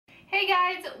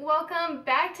Hey guys, welcome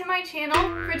back to my channel.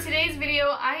 For today's video,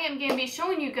 I am going to be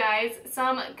showing you guys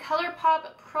some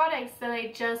Colourpop products that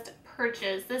I just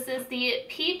purchased. This is the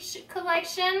Peach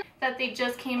collection that they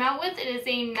just came out with. It is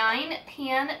a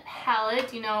 9-pan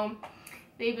palette. You know,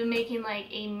 they've been making like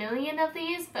a million of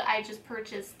these, but I just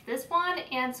purchased this one,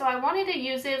 and so I wanted to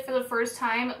use it for the first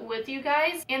time with you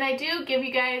guys. And I do give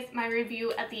you guys my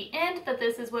review at the end, but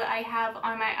this is what I have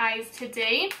on my eyes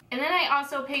today. And then I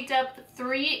also picked up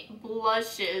 3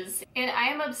 blushes, and I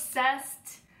am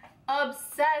obsessed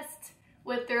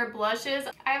with their blushes.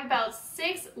 I have about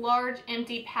 6 large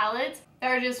empty palettes that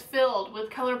are just filled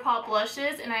with Colourpop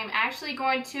blushes, and I'm actually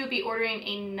going to be ordering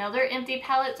another empty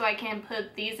palette so I can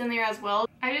put these in there as well.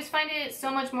 I just find it so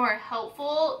much more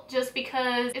helpful just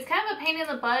because it's kind of a pain in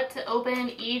the butt to open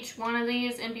each one of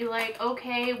these and be like,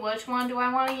 okay, which one do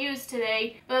I want to use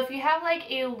today? But if you have like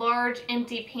a large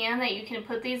empty pan that you can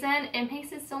put these in, it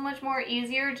makes it so much more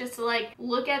easier just to like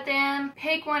look at them,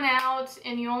 pick one out,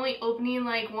 and you're only opening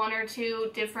like 1 or 2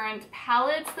 different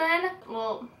palettes then.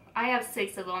 Well, I have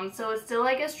 6 of them, so it's still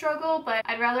like a struggle, but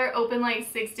I'd rather open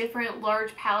like 6 different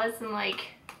large palettes than like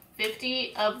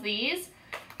 50 of these.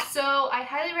 So I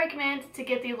highly recommend to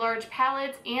get the large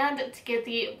palettes and to get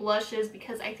the blushes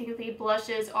because I think the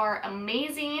blushes are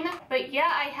amazing. But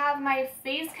yeah, I have my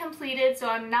face completed, so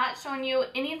I'm not showing you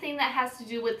anything that has to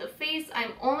do with the face.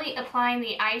 I'm only applying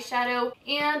the eyeshadow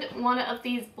and one of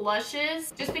these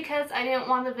blushes just because I didn't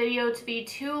want the video to be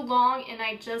too long and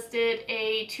I just did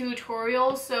a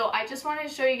tutorial. So I just wanted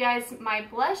to show you guys my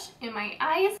blush and my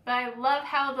eyes, but I love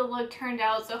how the look turned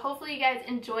out, so hopefully you guys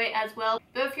enjoy it as well.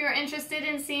 But if you're interested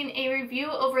in seeing a review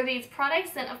over these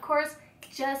products, then of course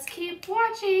just keep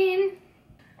watching.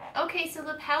 Okay, so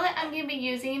the palette I'm going to be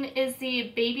using is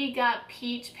the Baby Got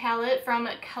Peach palette from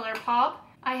Colourpop.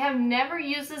 I have never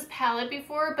used this palette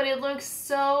before, but it looks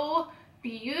so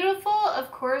beautiful.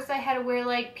 Of course, I had to wear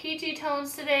like peachy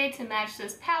tones today to match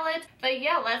this palette. But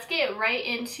yeah, let's get right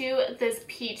into this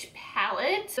peach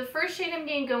palette. The first shade I'm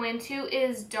going to go into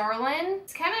is Darlin'.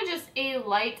 It's kind of just a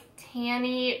light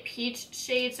tanny peach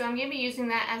shade, so I'm going to be using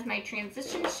that as my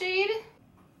transition shade.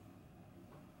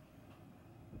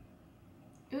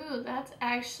 Ooh, that's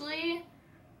actually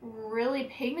really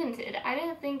pigmented. I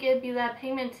didn't think it'd be that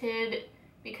pigmented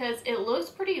because it looks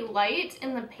pretty light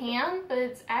in the pan, but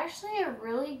it's actually a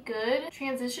really good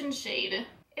transition shade.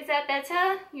 Is that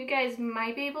better? You guys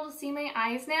might be able to see my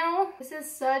eyes now. This is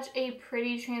such a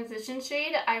pretty transition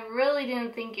shade. I really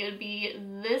didn't think it would be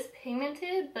this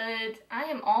pigmented, but I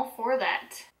am all for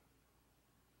that.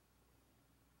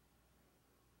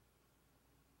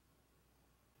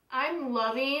 I'm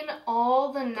loving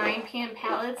all the 9-pan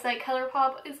palettes that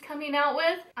Colourpop is coming out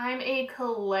with. I'm a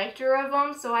collector of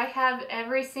them, so I have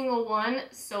every single one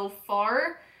so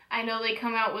far. I know they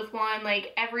come out with one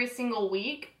like every single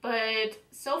week, but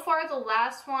so far the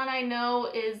last one I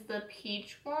know is the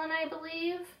peach one, I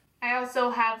believe. I also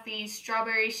have the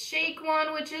strawberry shake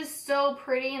one, which is so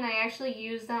pretty, and I actually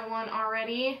used that one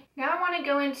already. Now I want to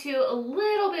go into a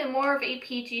little bit more of a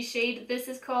peachy shade. This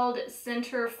is called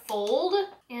Center Fold,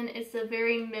 and it's a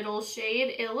very middle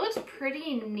shade. It looks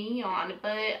pretty neon,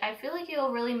 but I feel like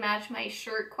it'll really match my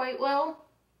shirt quite well.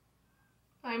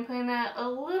 I'm putting that a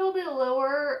little bit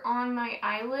lower on my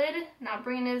eyelid, not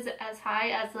bringing it as high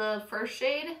as the first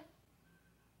shade.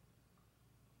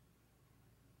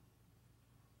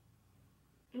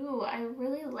 Ooh, I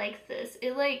really like this.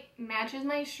 It like matches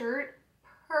my shirt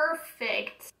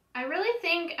perfect. I really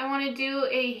think I want to do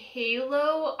a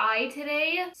halo eye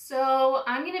today. So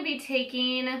I'm going to be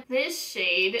taking this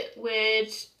shade,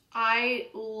 which I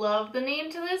love the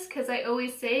name to this because I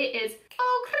always say it's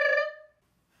okay.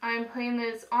 I'm putting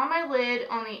this on my lid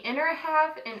on the inner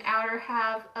half and outer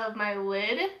half of my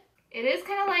lid. It is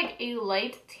kind of like a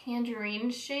light tangerine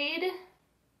shade.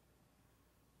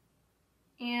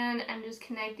 And I'm just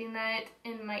connecting that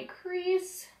in my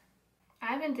crease.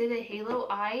 I haven't did a halo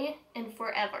eye in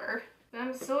forever. But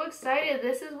I'm so excited.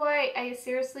 This is why I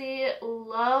seriously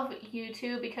love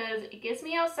YouTube, because it gets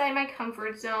me outside my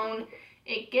comfort zone.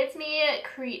 It gets me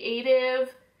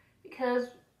creative, because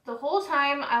the whole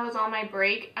time I was on my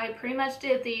break, I pretty much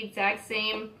did the exact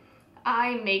same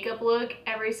eye makeup look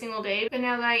every single day. But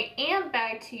now that I am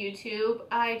back to YouTube,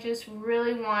 I just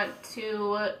really want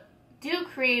to do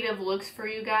creative looks for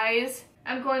you guys.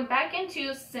 I'm going back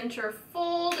into Center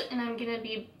Fold, and I'm going to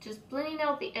be just blending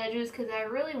out the edges because I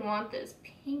really want this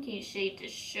pinky shade to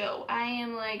show. I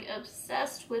am like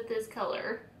obsessed with this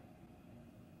color.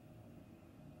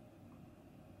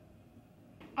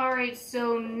 Alright,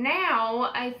 so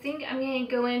now I think I'm going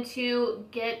to go into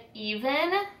Get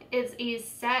Even, It's a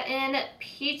satin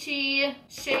peachy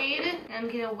shade. I'm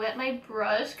gonna wet my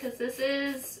brush because this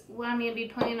is what I'm gonna be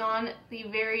putting on the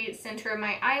very center of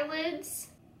my eyelids.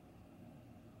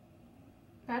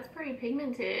 That's pretty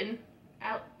pigmented,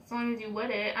 as long as you wet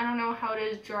it. I don't know how it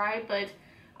is dry, but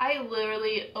I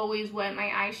literally always wet my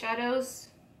eyeshadows.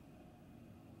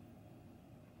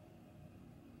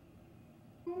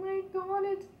 Oh my god,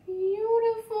 it's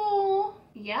beautiful.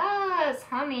 Yes,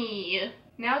 honey.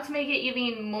 Now to make it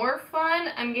even more fun,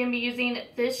 I'm going to be using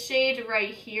this shade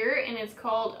right here, and it's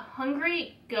called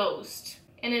Hungry Ghost.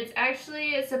 And it's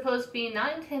actually supposed to be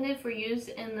not intended for use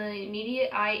in the immediate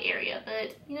eye area,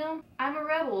 but you know, I'm a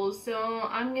rebel, so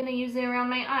I'm going to use it around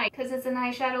my eye because it's an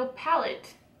eyeshadow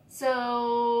palette.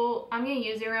 So I'm going to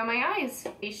use it around my eyes.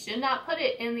 You should not put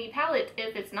it in the palette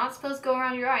if it's not supposed to go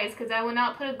around your eyes, because I would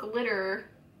not put a glitter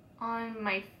on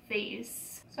my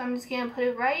face. So I'm just going to put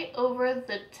it right over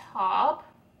the top.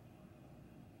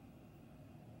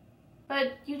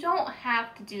 But you don't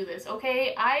have to do this,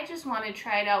 okay? I just want to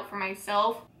try it out for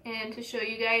myself and to show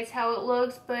you guys how it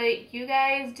looks, but you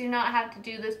guys do not have to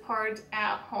do this part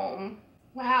at home.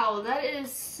 Wow, that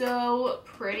is so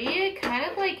pretty. Kind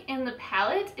of like in the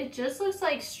palette, it just looks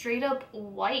like straight up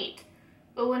white.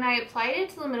 But when I applied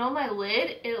it to the middle of my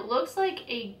lid, it looks like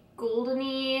a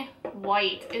goldeny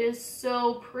white. It is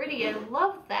so pretty. I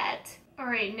love that.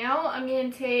 Alright, now I'm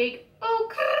going to take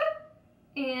Perk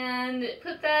and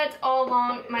put that all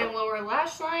along my lower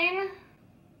lash line.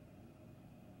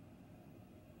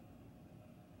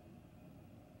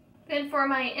 Then for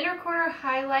my inner corner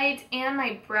highlight and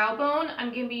my brow bone, I'm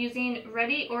going to be using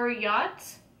Ready or Yacht.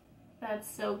 That's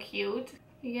so cute.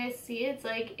 You guys see it's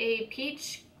like a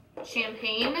peach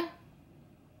champagne.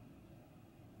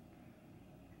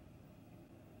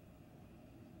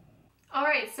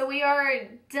 Alright, so we are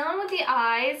done with the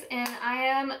eyes, and I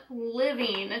am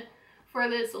living for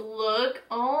this look.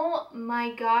 Oh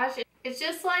my gosh. It's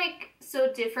just like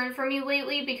so different for me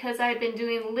lately because I've been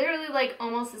doing literally like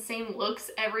almost the same looks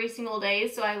every single day.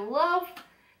 So I love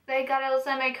that I got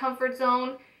outside my comfort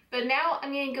zone. But now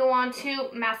I'm going to go on to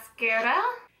mascara,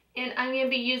 and I'm going to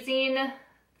be using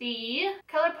the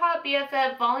Colourpop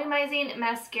BFF Volumizing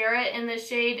Mascara in the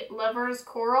shade Lover's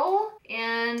Coral.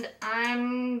 And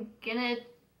I'm gonna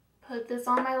put this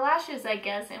on my lashes, I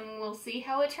guess, and we'll see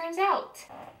how it turns out.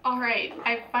 Alright,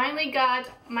 I finally got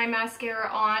my mascara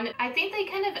on. I think they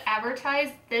kind of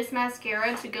advertised this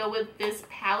mascara to go with this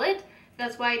palette.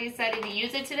 That's why I decided to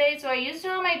use it today. So I used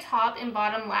it on my top and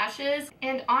bottom lashes,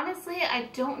 and honestly, I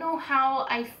don't know how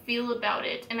I feel about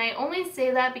it. And I only say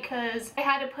that because I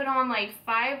had to put on like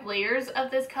 5 layers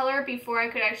of this color before I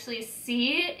could actually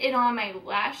see it on my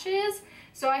lashes.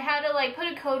 So I had to like put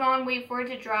a coat on, wait for it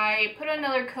to dry, put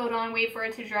another coat on, wait for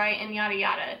it to dry, and yada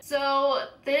yada. So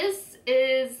this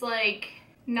is like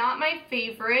not my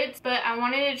favorite, but I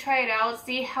wanted to try it out,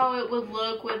 see how it would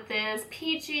look with this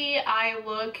peachy eye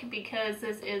look, because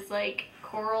this is like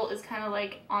coral is kind of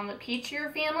like on the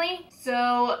peachier family.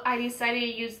 So I decided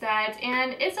to use that,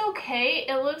 and it's okay.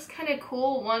 It looks kind of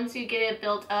cool once you get it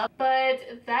built up, but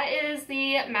that is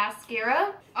the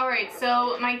mascara. Alright,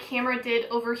 so my camera did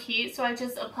overheat, so I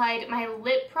just applied my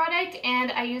lip product,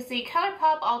 and I used the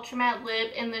Colourpop Ultra Matte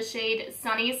Lip in the shade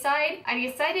Sunny Side. I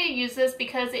decided to use this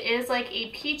because it is like a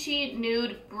peachy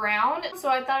nude brown, so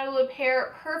I thought it would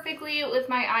pair perfectly with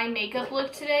my eye makeup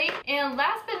look today. And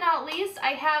last but not least,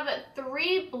 I have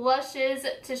 3 blushes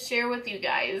to share with you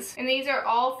guys, and these are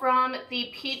all from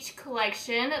the Peach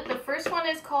collection. The first one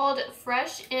is called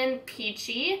Fresh and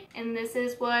Peachy, and this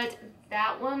is what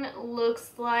that one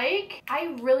looks like.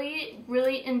 I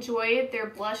really enjoy their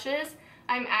blushes.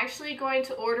 I'm actually going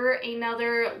to order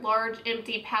another large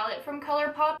empty palette from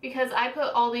Colourpop because I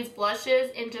put all these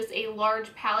blushes in just a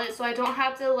large palette, so I don't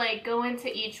have to like go into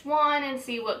each one and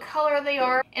see what color they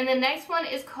are. And the next one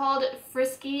is called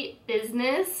Frisky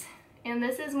Business, and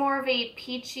this is more of a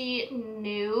peachy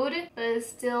nude, but it's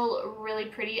still really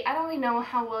pretty. I don't really know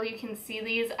how well you can see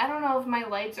these. I don't know if my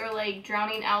lights are like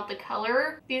drowning out the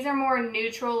color. These are more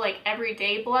neutral, like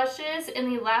everyday blushes.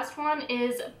 And the last one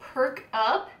is Perk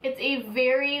Up. It's a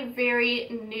very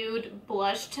nude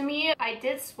blush to me. I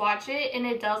did swatch it, and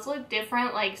it does look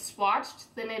different like swatched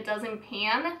than it does in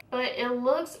pan, but it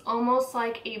looks almost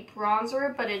like a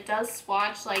bronzer, but it does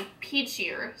swatch like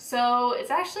peachier. So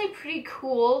it's actually pretty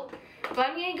cool. But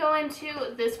I'm going to go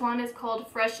into this one. It's called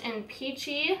Fresh and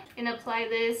Peachy, and apply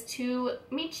this to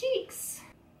me cheeks.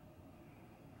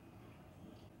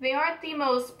 They aren't the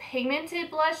most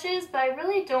pigmented blushes, but I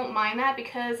really don't mind that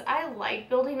because I like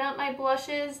building up my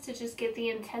blushes to just get the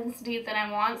intensity that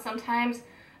I want. Sometimes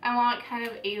I want kind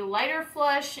of a lighter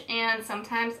flush, and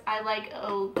sometimes I like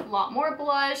a lot more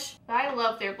blush. But I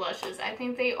love their blushes. I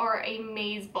think they are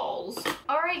amazeballs.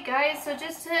 Alright guys, so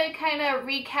just to kind of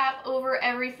recap over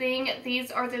everything,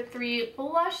 these are the 3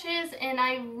 blushes and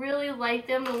I really like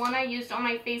them. The one I used on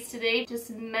my face today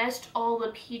just meshed all the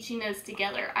peachiness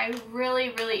together. I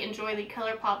really enjoy the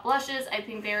Colourpop blushes. I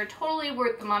think they're totally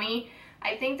worth the money.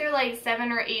 I think they're like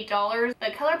 $7 or $8,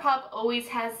 but Colourpop always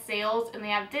has sales and they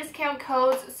have discount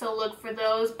codes, so look for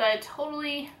those, but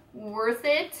totally worth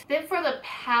it. Then for the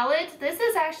palette, this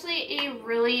is actually a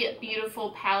really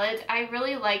beautiful palette. I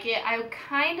really like it. I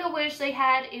kind of wish they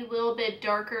had a little bit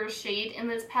darker shade in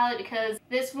this palette because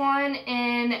this one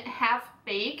in Half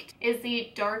Baked is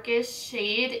the darkest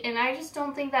shade and I just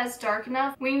don't think that's dark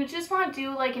enough. When you just want to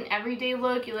do like an everyday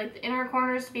look, you like the inner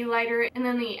corners to be lighter and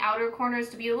then the outer corners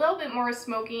to be a little bit more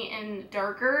smoky and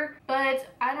darker. But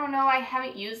I don't know, I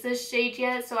haven't used this shade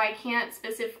yet, so I can't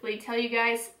specifically tell you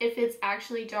guys if it's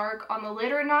actually dark on the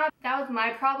lid or not. That was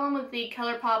my problem with the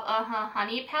Colourpop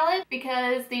Honey palette,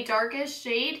 because the darkest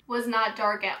shade was not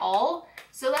dark at all.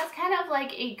 So that's kind of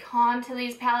like a con to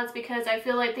these palettes because I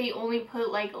feel like they only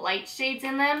put like light shades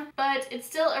in them, but it's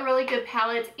still a really good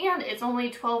palette and it's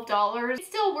only $12. It's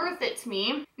still worth it to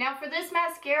me. Now for this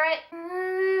mascara,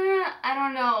 I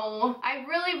don't know. I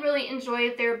really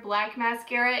enjoyed their black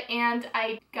mascara and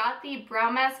I got the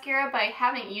brown mascara but I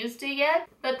haven't used it yet.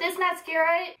 But this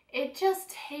mascara, it just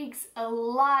takes a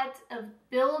lot of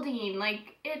building.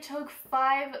 Like, it took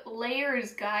 5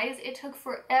 layers, guys. It took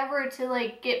forever to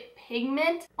like get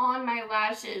pigment on my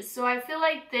lashes. So I feel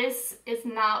like this is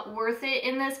not worth it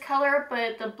in this color,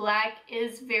 but the black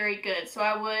is very good. So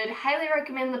I would highly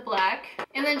recommend the black.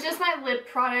 And then just my lip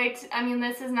product. I mean,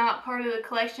 this is not part of the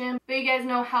collection, but you guys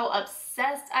know how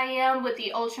obsessed I am with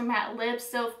the Ultra Matte lips.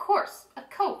 So of course,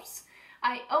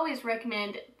 I always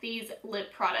recommend these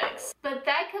lip products. But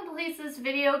that completes this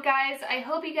video, guys. I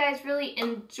hope you guys really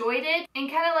enjoyed it and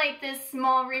kind of like this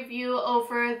small review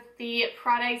over the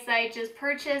products that I just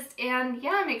purchased. And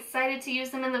yeah, I'm excited to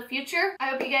use them in the future. I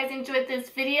hope you guys enjoyed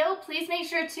this video. Please make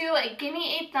sure to give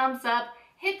me a thumbs up,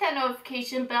 hit that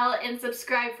notification bell, and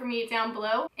subscribe for me down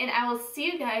below. And I will see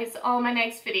you guys on my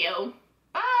next video.